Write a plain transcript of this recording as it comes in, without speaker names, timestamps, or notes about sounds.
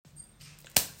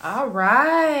All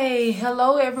right.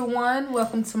 Hello, everyone.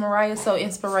 Welcome to Mariah So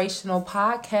Inspirational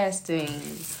Podcasting.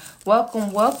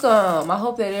 Welcome. I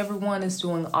hope that everyone is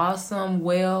doing awesome,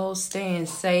 well, staying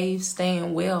safe,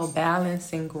 staying well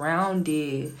balanced and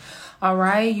grounded. All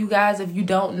right, you guys, if you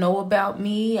don't know about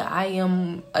me, I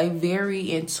am a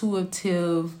very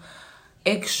intuitive,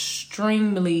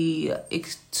 extremely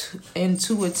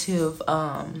intuitive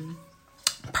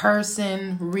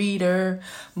person, reader.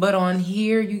 But on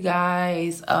here, you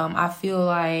guys, I feel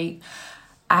like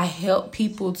I help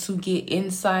people to get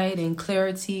insight and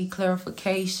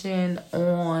clarification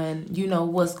on,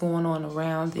 what's going on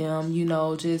around them,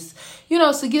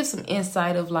 to give some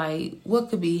insight of like what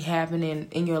could be happening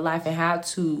in your life and how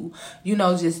to,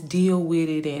 just deal with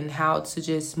it and how to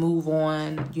just move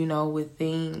on, with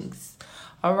things.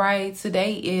 All right,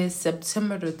 today is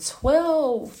September the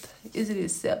 12th. It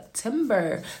is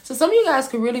September. So some of you guys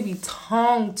could really be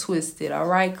tongue twisted, all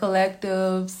right?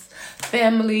 Collectives,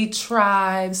 family,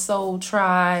 tribe, soul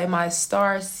tribe, my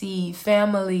star seed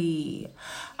family.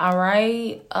 All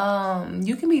right?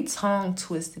 You can be tongue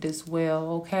twisted as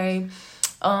well, okay?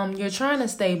 You're trying to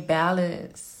stay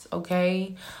balanced,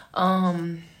 okay?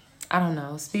 I don't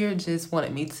know. Spirit just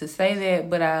wanted me to say that,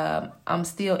 but I'm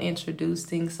still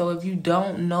introducing. So if you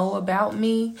don't know about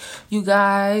me, you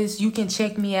guys, you can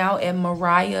check me out at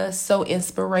Mariah So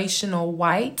Inspirational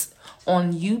White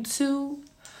on YouTube.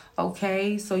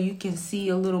 Okay, so you can see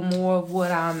a little more of what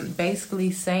I'm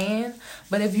basically saying.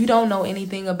 But if you don't know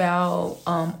anything about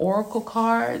oracle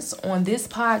cards on this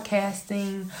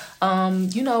podcasting,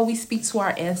 we speak to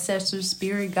our ancestors,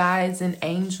 spirit guides, and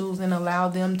angels and allow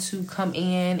them to come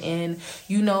in and,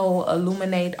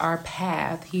 illuminate our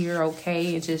path here,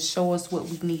 okay? And just show us what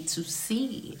we need to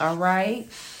see, all right?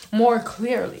 More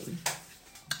clearly.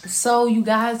 So, you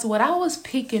guys, what I was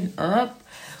picking up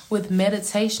with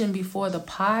meditation before the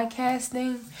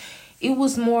podcasting, it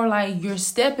was more like you're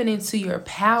stepping into your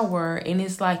power and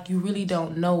it's like you really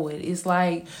don't know it. It's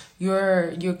like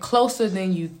you're closer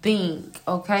than you think.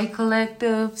 Okay,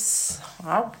 collectives?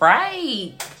 All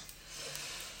right.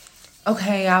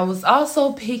 Okay, I was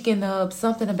also picking up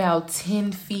something about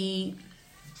 10 feet.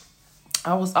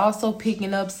 I was also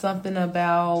picking up something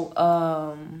about,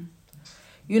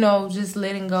 just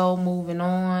letting go, moving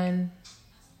on.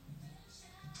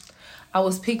 I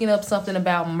was picking up something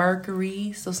about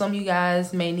Mercury. So some of you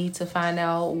guys may need to find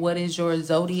out what is your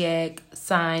zodiac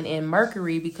sign in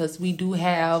Mercury, because we do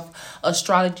have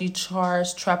astrology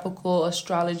charts, tropical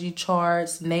astrology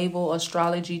charts, naval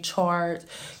astrology charts.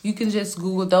 You can just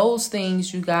Google those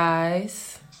things, you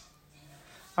guys.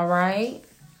 All right.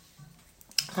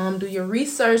 Do your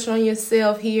research on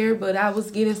yourself here, but I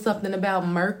was getting something about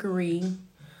Mercury.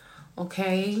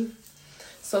 Okay.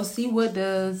 So see what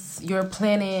is your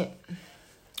planet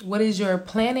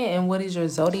and what is your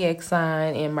zodiac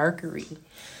sign in Mercury.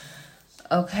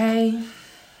 Okay,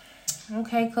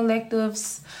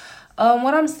 collectives.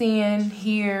 What I'm seeing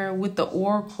here with the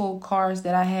oracle cards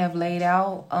that I have laid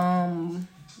out,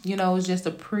 it's just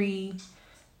a pre-layout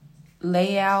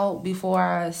before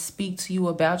I speak to you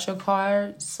about your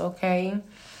cards, okay?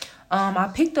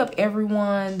 I picked up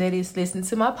everyone that is listening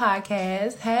to my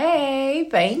podcast. Hey,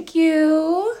 thank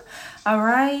you. All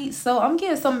right. So I'm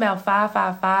getting something about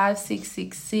 555,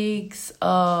 666,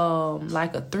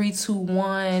 like a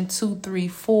 321,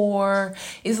 234.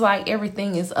 It's like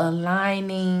everything is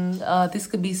aligning. This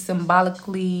could be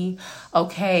symbolically,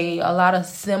 okay, a lot of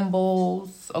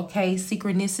symbols, okay,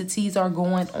 synchronicities are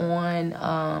going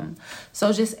on.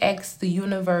 So just ask the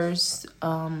universe,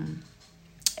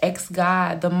 ask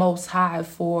God, the Most High,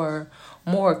 for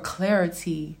more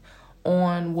clarity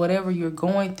on whatever you're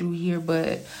going through here.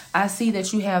 But I see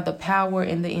that you have the power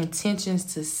and the intentions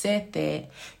to set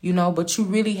that, but you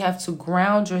really have to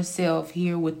ground yourself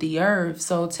here with the earth.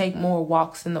 So take more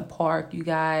walks in the park, you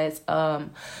guys. Go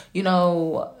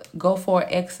for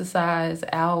exercise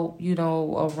out,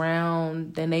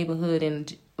 around the neighborhood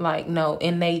and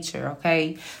in nature,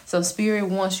 okay? So Spirit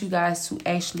wants you guys to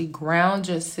actually ground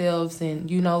yourselves and,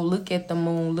 look at the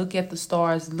moon, look at the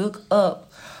stars, look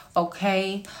up,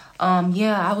 okay?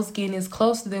 I was getting it's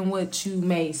closer than what it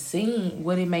may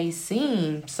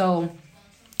seem. So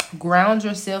ground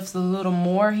yourselves a little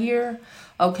more here,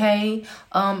 okay?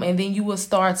 And then you will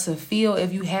start to feel,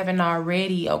 if you haven't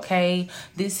already, okay?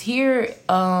 This here,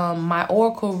 my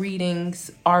oracle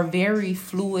readings are very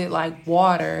fluid like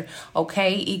water,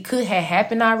 okay? It could have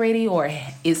happened already, or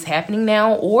it's happening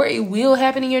now, or it will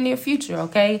happen in your near future,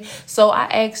 okay? So I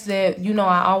ask that,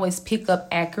 I always pick up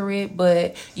accurate,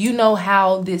 but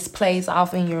how this plays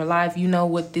off in your life,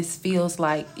 what this feels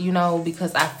like,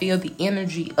 because I feel the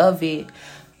energy of it.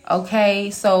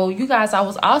 Okay, so you guys, I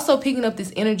was also picking up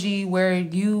this energy where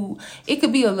it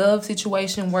could be a love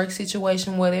situation, work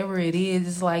situation, whatever it is.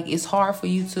 It's like it's hard for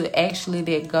you to actually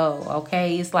let go.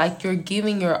 Okay, it's like you're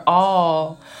giving your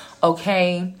all,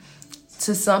 okay,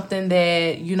 to something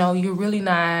that you're really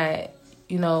not,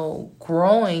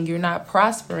 growing. You're not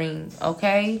prospering.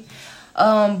 Okay,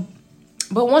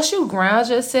 but once you ground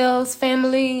yourselves,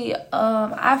 family,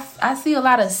 I see a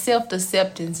lot of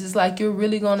self-acceptance. It's like you're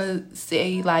really going to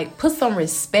say, like, put some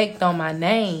respect on my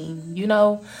name,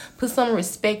 Put some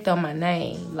respect on my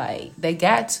name. Like, they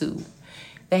got to.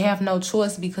 They have no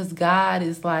choice because God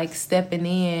is, like, stepping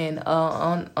in.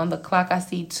 On the clock, I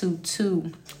see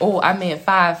 2-2. Oh, I meant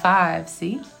 5-5,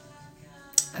 see?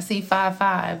 I see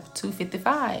 5-5,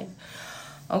 255.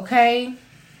 Okay?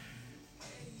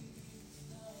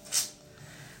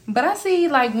 But I see,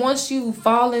 like, once you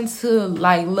fall into,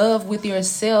 like, love with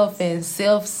yourself and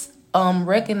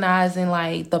recognizing,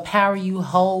 like, the power you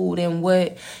hold and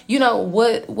what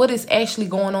is actually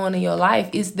going on in your life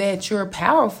is that you're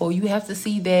powerful. You have to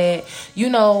see that,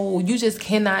 you just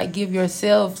cannot give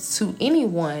yourself to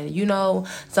anyone.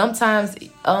 Sometimes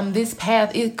this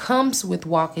path, it comes with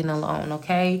walking alone,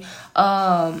 okay?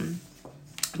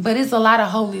 But it's a lot of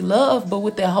holy love. But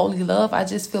with that holy love, I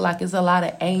just feel like it's a lot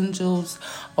of angels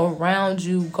around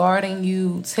you, guarding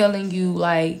you, telling you,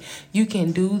 like, you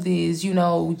can do this.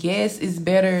 Yes, it's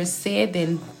better said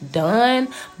than done.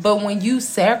 But when you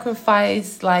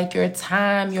sacrifice, like, your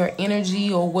time, your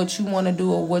energy, or what you want to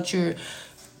do, or what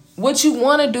you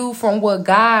want to do from what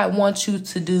God wants you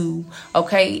to do,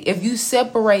 okay? If you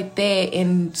separate that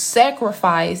and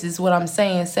sacrifice, is what I'm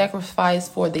saying, sacrifice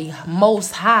for the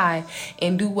Most High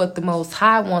and do what the Most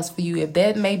High wants for you. If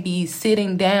that may be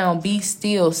sitting down, be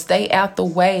still, stay out the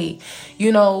way,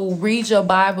 read your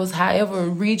Bibles, however,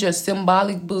 read your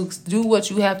symbolic books, do what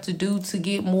you have to do to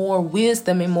get more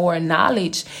wisdom and more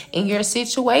knowledge in your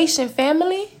situation,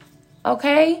 family,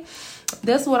 okay?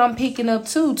 That's what I'm picking up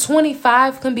too.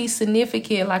 25 can be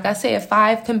significant. Like I said,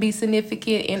 5 can be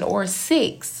significant or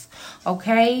 6.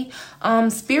 Okay.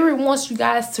 Spirit wants you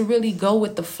guys to really go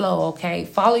with the flow. Okay.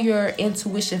 Follow your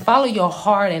intuition, follow your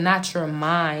heart and not your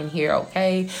mind here.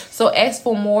 Okay. So ask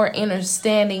for more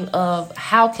understanding of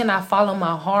how can I follow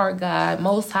my heart, God?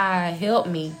 Most High, help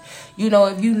me.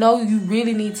 If you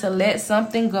really need to let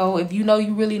something go, if you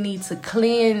really need to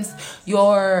cleanse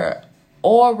your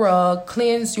aura,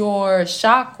 cleanse your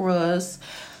chakras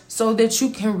so that you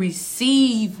can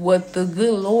receive what the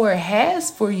good Lord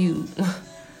has for you.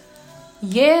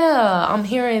 Yeah, I'm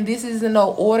hearing this isn't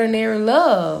no ordinary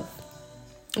love.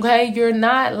 Okay, you're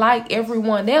not like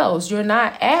everyone else. You're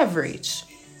not average.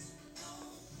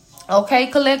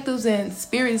 Okay, collectives and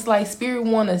spirits, like spirit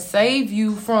want to save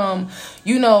you from,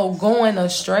 going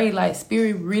astray. Like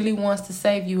spirit really wants to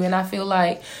save you. And I feel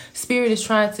like spirit is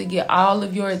trying to get all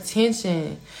of your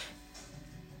attention.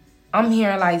 I'm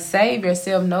hearing like save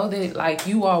yourself. Know that like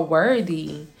you are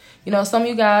worthy. Some of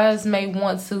you guys may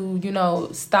want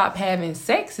to, stop having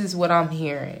sex is what I'm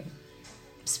hearing.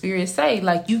 Spirit say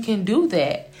like you can do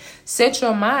that. Set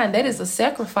your mind. That is a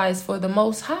sacrifice for the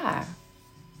Most High.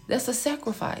 That's a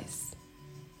sacrifice.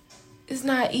 It's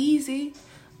not easy,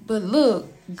 but look,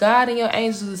 God and your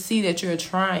angels will see that you're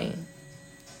trying.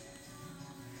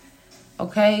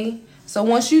 Okay? So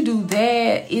once you do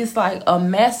that, it's like a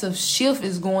massive shift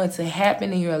is going to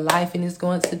happen in your life and it's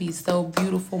going to be so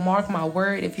beautiful. Mark my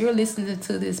word. If you're listening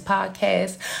to this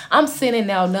podcast, I'm sending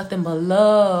out nothing but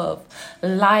love,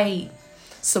 light,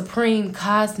 supreme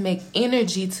cosmic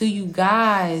energy to you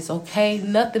guys, okay?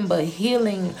 Nothing but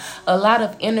healing, a lot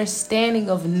of understanding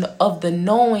of the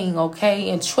knowing, okay?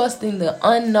 And trusting the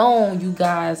unknown, you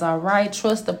guys, all right?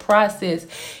 Trust the process.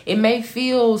 It may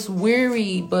feel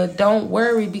weary, but don't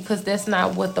worry because that's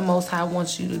not what the Most High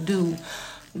wants you to do.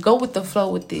 Go with the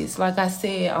flow with this. Like I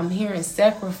said, I'm hearing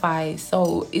sacrifice.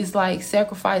 So it's like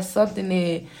sacrifice something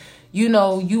that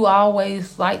you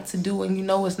always like to do and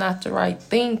it's not the right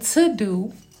thing to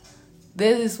do.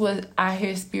 This is what I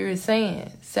hear Spirit saying.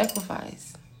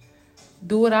 Sacrifice.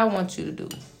 Do what I want you to do.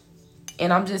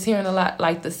 And I'm just hearing a lot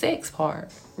like the sex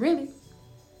part. Really.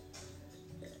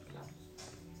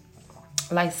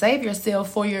 Like save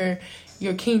yourself for your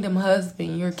kingdom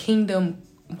husband, your kingdom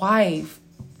wife.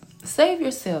 Save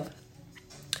yourself.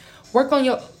 Work on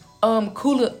your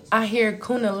I hear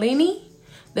Kundalini.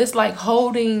 That's like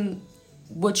holding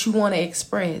what you want to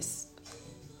express.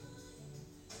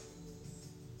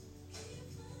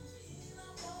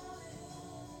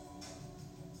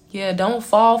 Yeah, don't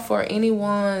fall for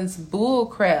anyone's bull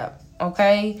crap,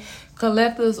 okay?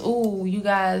 Collectors, you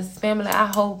guys, family, I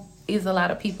hope is a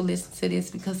lot of people listen to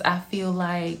this because I feel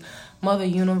like Mother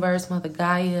Universe, Mother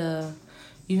Gaia,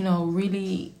 you know,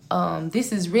 really,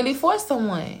 this is really for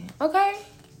someone. Okay?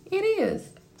 It is.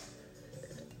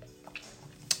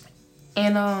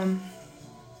 And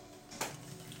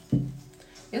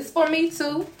it's for me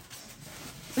too.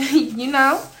 You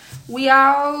know, we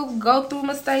all go through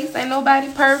mistakes. Ain't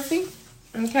nobody perfect.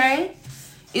 Okay?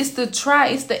 It's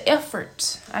the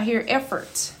effort. I hear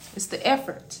effort. It's the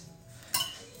effort.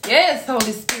 Yes,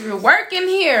 Holy Spirit, working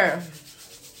here.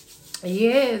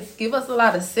 Yes, give us a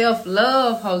lot of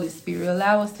self-love, Holy Spirit.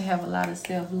 Allow us to have a lot of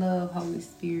self-love, Holy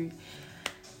Spirit.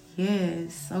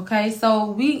 Yes. Okay,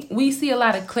 so we see a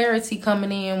lot of clarity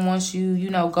coming in once you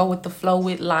know, go with the flow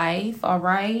with life, all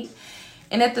right?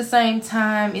 And at the same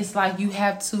time, it's like you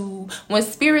have to, when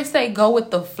Spirit say go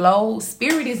with the flow,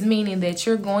 Spirit is meaning that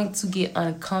you're going to get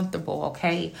uncomfortable,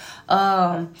 okay?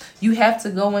 You have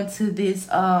to go into this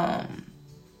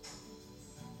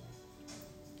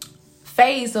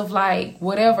phase of like,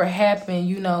 whatever happened,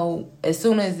 you know, as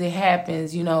soon as it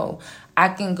happens, you know, I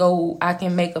can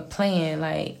make a plan.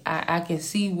 Like, I can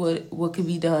see what could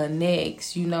be done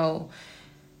next, you know.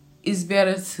 It's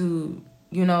better to,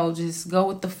 you know, just go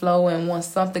with the flow, and once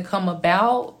something come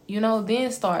about, you know,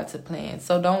 then start to plan.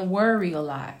 So don't worry a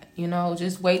lot, you know,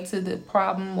 just wait till the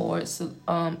problem or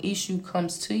issue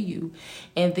comes to you,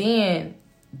 and then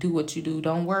do what you do.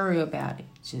 Don't worry about it.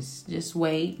 Just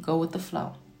wait, go with the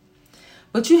flow.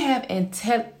 But you have a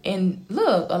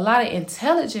lot of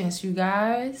intelligence, you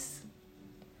guys.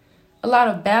 A lot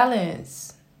of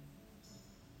balance.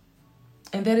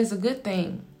 And that is a good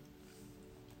thing.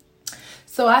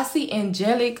 So I see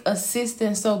angelic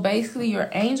assistance. So basically your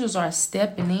angels are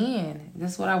stepping in.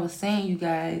 That's what I was saying, you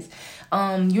guys.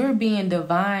 You're being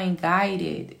divine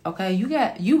guided. Okay,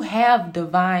 you have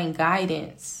divine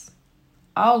guidance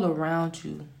all around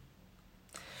you.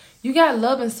 You got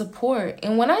love and support.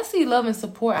 And when I see love and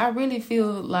support, I really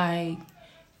feel like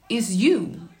it's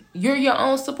you. You're your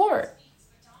own support.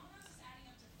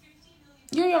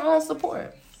 You're your own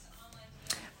support.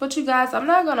 But you guys, I'm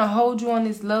not going to hold you on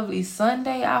this lovely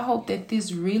Sunday. I hope that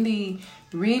this really,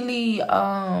 really, you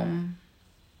know,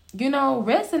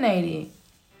 resonated.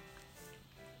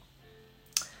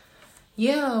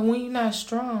 Yeah, when you're not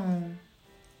strong,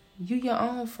 you your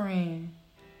own friend.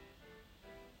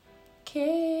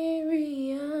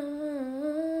 Carry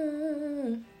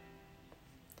on.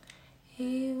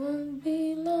 It won't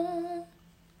be long.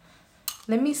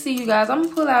 Let me see, you guys. I'm going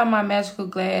to pull out my magical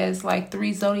glass, like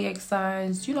 3 zodiac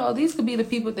signs. You know, these could be the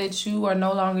people that you are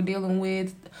no longer dealing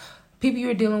with, people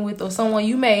you're dealing with, or someone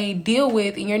you may deal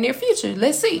with in your near future.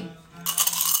 Let's see.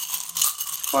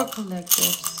 For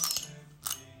collectives.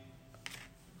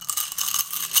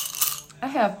 I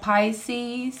have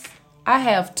Pisces. I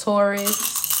have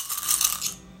Taurus.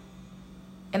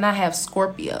 And I have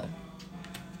Scorpio.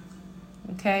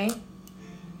 Okay.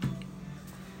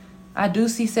 I do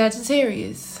see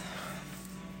Sagittarius.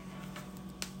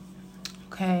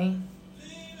 Okay.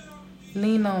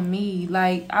 Lean on me.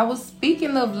 Like, I was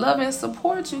speaking of love and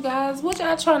support, you guys. What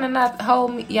y'all trying to not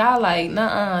hold me? Y'all like,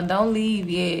 nuh-uh, don't leave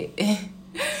yet.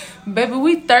 Baby,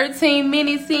 we 13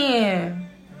 minutes in.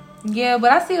 Yeah,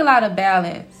 but I see a lot of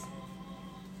balance.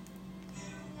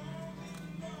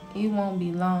 It won't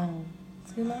be long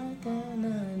till I'm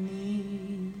gonna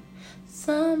need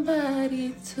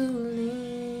somebody to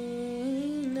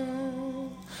lean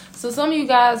on. So some of you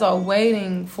guys are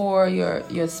waiting for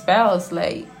your spouse.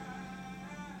 Like,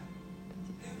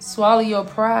 swallow your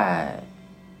pride.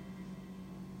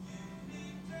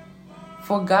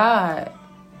 For God.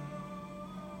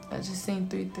 I just seen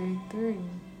 333.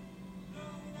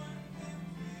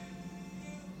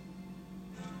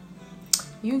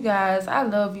 You guys, I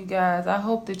love you guys. I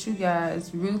hope that you guys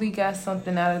really got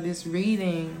something out of this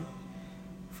reading.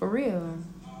 For real.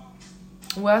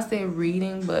 Well, I said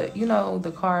reading, but you know,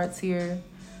 the cards here,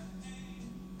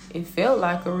 it felt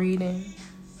like a reading.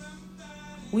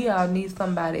 We all need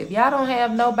somebody. If y'all don't have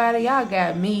nobody, y'all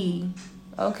got me.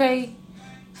 Okay?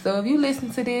 So if you listen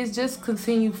to this, just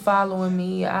continue following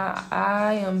me.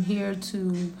 I am here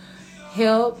to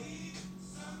help.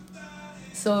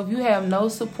 So if you have no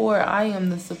support, I am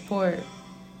the support.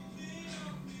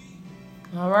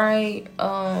 All right?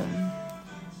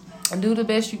 Do the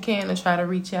best you can to try to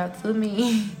reach out to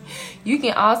me. You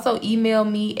can also email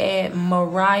me at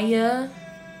Mariah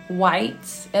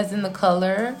White, as in the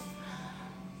color,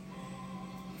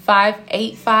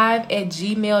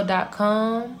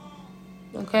 585@gmail.com.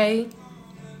 Okay?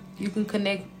 You can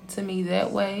connect to me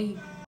that way.